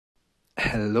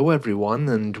Hello, everyone,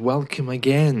 and welcome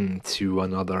again to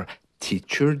another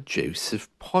Teacher Joseph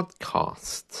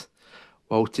podcast.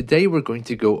 Well, today we're going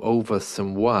to go over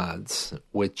some words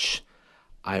which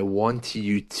I want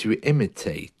you to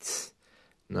imitate.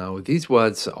 Now, these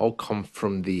words all come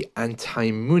from the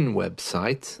Anti-Moon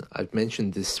website. I've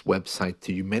mentioned this website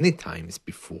to you many times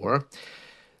before.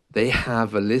 They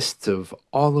have a list of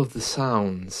all of the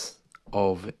sounds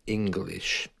of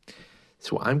English.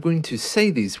 So I'm going to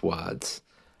say these words,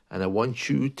 and I want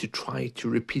you to try to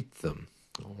repeat them,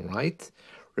 all right?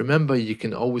 Remember, you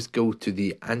can always go to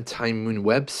the Anti-Moon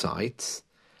website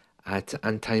at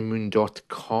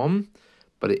antimoon.com,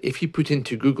 but if you put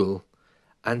into Google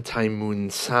Anti-Moon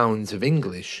sounds of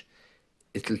English,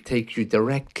 it'll take you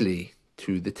directly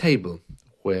to the table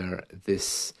where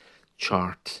this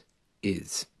chart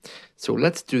is. So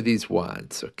let's do these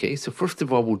words, okay? So first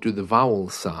of all, we'll do the vowel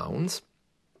sounds.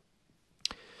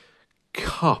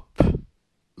 Cup,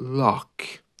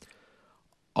 lock,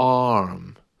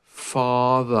 arm,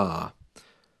 father,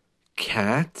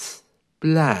 cat,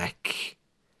 black,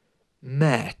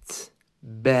 met,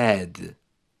 bed,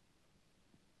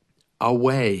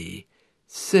 away,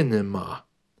 cinema,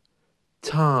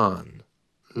 turn,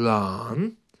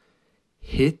 learn,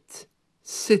 hit,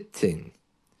 sitting,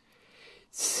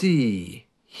 see,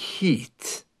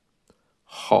 heat,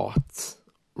 hot,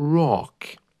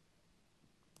 rock,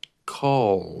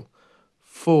 call,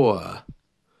 for,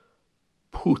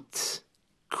 put,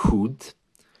 could,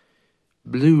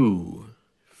 blue,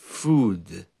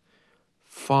 food,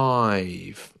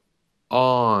 5,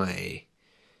 I,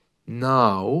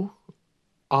 now,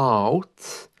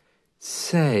 out,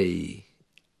 say,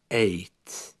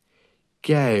 8,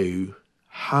 go,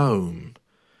 home,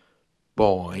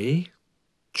 boy,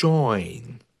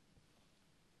 join,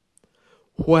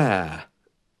 where,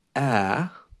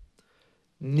 air,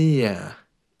 near,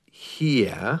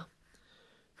 here,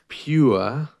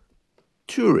 pure,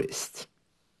 tourist.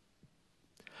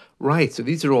 Right, so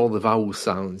these are all the vowel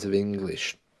sounds of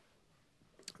English.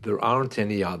 There aren't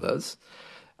any others.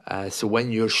 So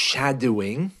when you're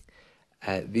shadowing,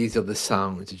 these are the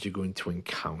sounds that you're going to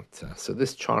encounter. So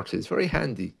this chart is very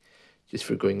handy just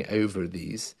for going over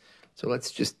these. So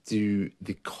let's just do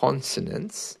the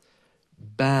consonants.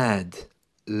 Bad,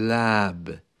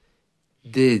 lab,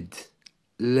 did,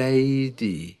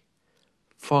 lady,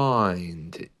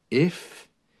 find, if,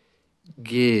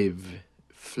 give,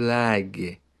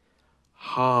 flag,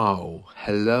 how,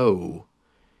 hello,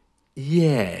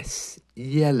 yes,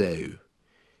 yellow,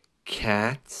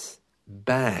 cat,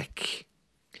 back,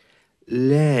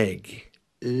 leg,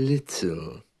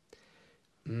 little,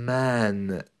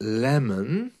 man,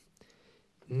 lemon,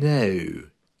 no,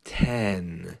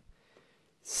 10,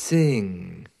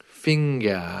 sing,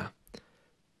 finger,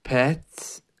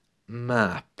 pet,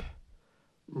 map,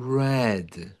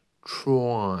 red,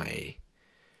 try,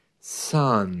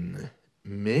 sun,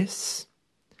 miss,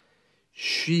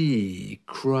 she,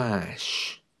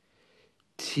 crash,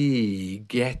 tea,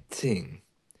 getting,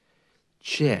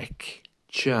 check,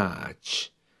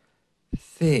 church,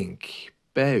 think,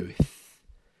 both,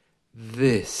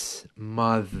 this,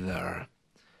 mother,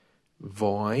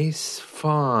 voice,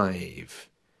 5,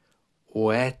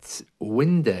 wet,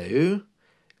 window,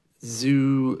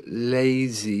 zoo,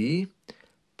 lazy,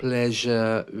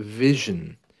 pleasure,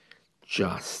 vision,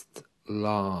 just,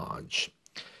 large.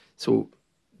 So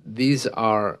these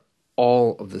are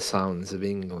all of the sounds of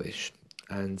English.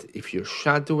 And if you're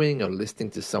shadowing or listening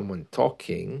to someone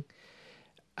talking,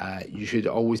 you should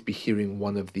always be hearing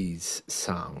one of these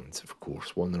sounds, of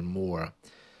course, one or more.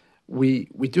 We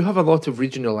do have a lot of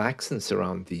regional accents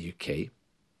around the UK,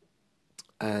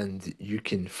 and you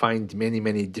can find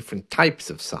many different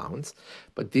types of sounds,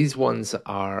 but these ones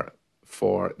are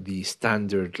for the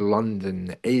standard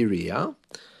London area,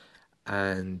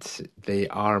 and they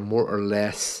are more or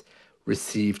less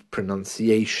received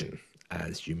pronunciation,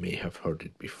 as you may have heard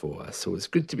it before. So it's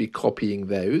good to be copying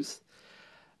those.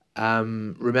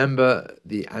 Remember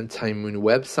the Anti-Moon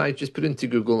website, just put into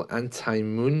Google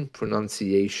Anti-Moon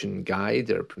pronunciation guide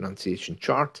or pronunciation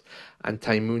chart,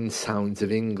 Anti-Moon sounds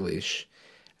of English,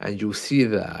 and you'll see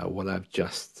there what I've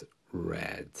just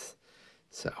read.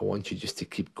 So I want you just to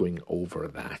keep going over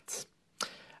that.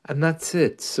 And that's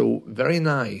it. So very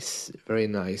nice, very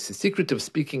nice. The secret of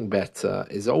speaking better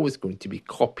is always going to be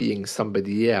copying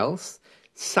somebody else.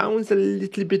 Sounds a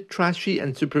little bit trashy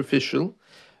and superficial,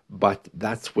 but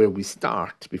that's where we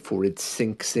start before it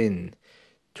sinks in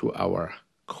to our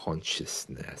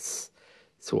consciousness.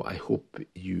 So I hope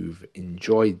you've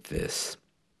enjoyed this.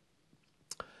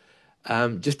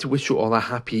 Just to wish you all a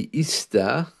happy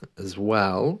Easter as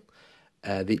well.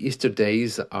 The Easter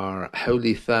days are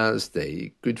Holy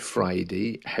Thursday, Good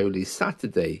Friday, Holy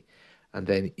Saturday, and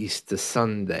then Easter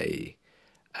Sunday.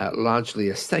 Largely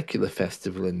a secular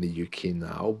festival in the UK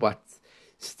now, but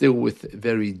still with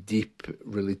very deep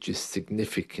religious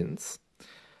significance.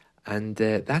 And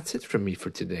that's it from me for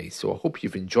today. So I hope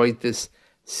you've enjoyed this.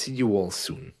 See you all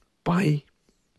soon. Bye.